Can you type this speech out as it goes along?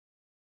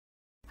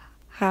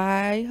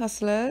Hi,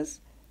 hustlers.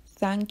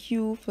 Thank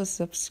you for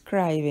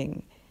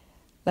subscribing.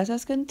 Let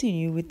us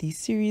continue with the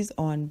series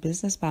on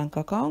business bank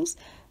accounts,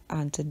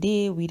 and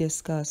today we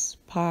discuss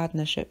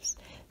partnerships.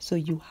 So,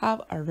 you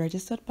have a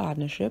registered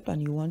partnership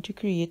and you want to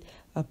create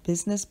a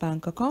business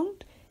bank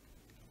account.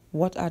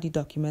 What are the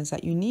documents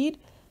that you need?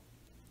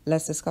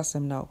 Let's discuss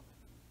them now.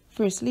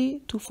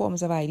 Firstly, 2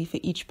 forms of ID for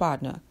each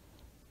partner.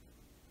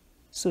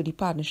 So, the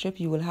partnership,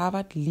 you will have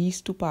at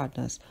least 2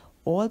 partners.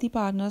 All the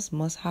partners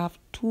must have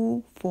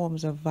 2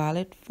 forms of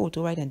valid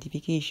photo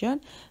identification.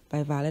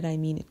 By valid, I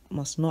mean it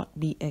must not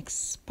be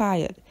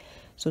expired.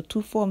 So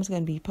 2 forms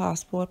can be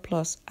passport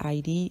plus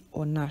ID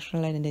or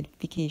national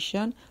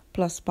identification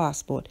plus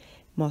passport.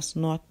 Must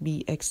not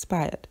be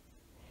expired.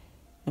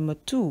 Number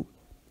 2,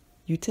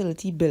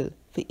 utility bill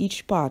for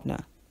each partner.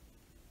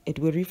 It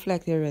will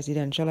reflect their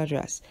residential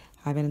address.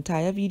 I have an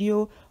entire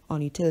video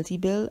on utility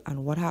bill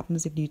and what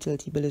happens if the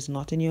utility bill is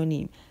not in your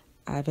name.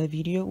 I have a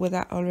video with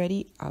that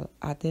already. I'll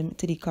add them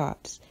to the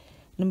cards.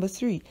 Number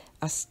 3,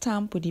 a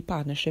stamp with the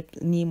partnership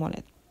name on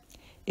it.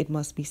 It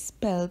must be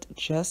spelled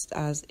just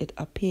as it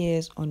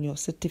appears on your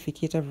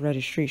certificate of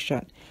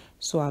registration.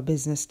 So a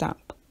business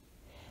stamp.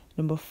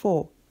 Number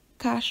 4,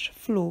 cash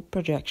flow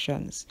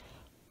projections.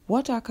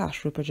 What are cash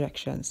flow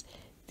projections?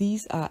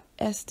 These are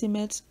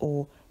estimates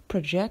or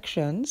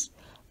projections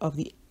of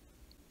the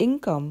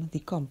income the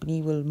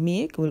company will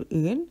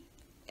earn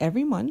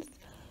every month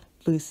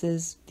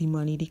versus the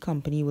money the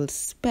company will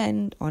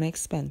spend on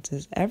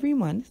expenses every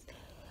month.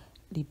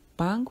 The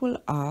bank will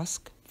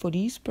ask for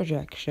these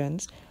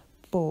projections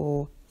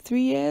for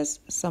 3 years.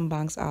 Some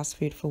banks ask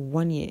for it for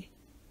 1 year.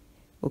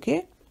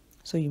 Okay?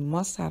 So you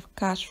must have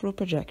cash flow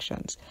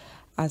projections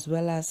as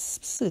well as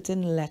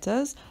certain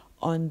letters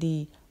on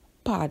the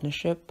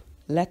partnership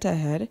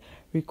letterhead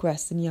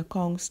requesting the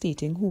account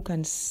stating who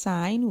can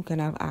sign, who can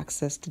have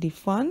access to the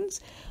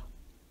funds,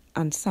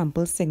 and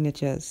sample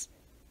signatures.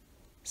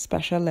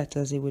 Special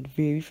letters, it would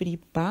vary for the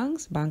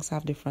banks. Banks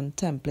have different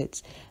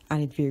templates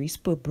and it varies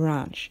per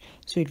branch.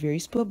 So it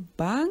varies per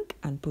bank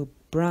and per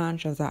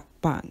branch of that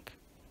bank.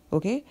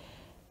 Okay?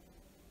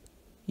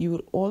 You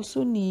would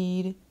also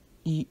need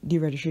the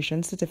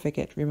registration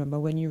certificate. Remember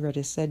when you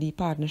register the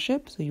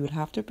partnership, so you would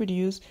have to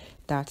produce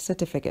that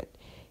certificate.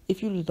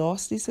 If you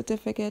lost the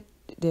certificate,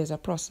 there's a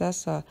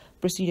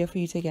procedure for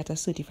you to get a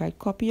certified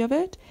copy of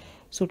it.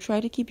 So try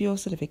to keep your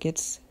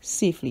certificates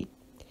safely.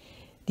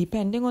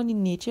 Depending on the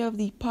nature of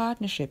the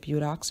partnership, you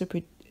would ask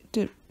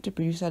to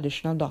produce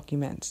additional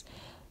documents,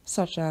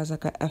 such as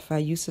like a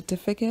FIU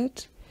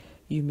certificate.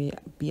 You may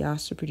be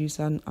asked to produce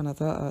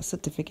another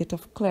certificate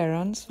of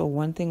clearance for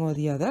one thing or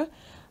the other.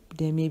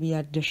 There may be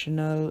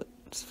additional,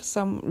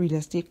 some real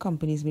estate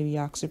companies may be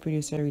asked to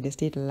produce a real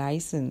estate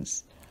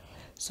license.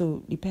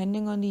 So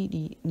depending on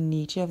the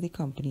nature of the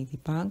company, the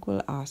bank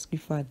will ask you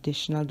for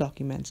additional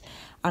documents.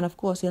 And of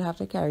course, you'll have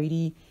to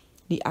carry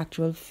the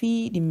actual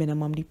fee, the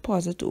minimum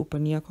deposit to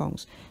open the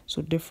accounts.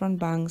 So different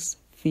banks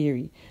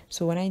vary.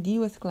 So when I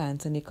deal with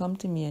clients and they come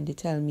to me and they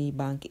tell me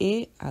bank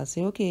A, I'll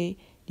say, okay,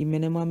 the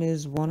minimum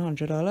is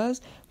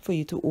 $100 for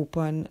you to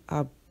open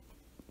a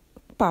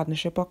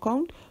partnership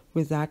account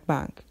with that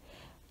bank.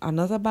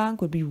 Another bank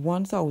would be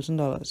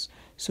 $1,000.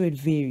 So it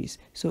varies.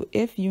 So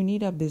if you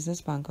need a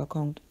business bank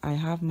account, I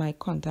have my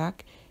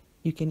contact.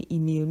 You can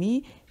email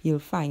me. You'll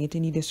find it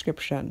in the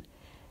description.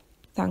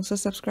 Thanks for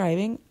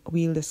subscribing.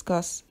 We'll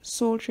discuss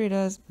sole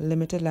traders,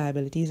 limited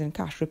liabilities, and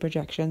cash flow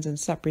projections in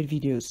separate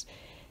videos.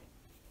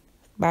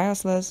 Bye,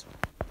 hustlers.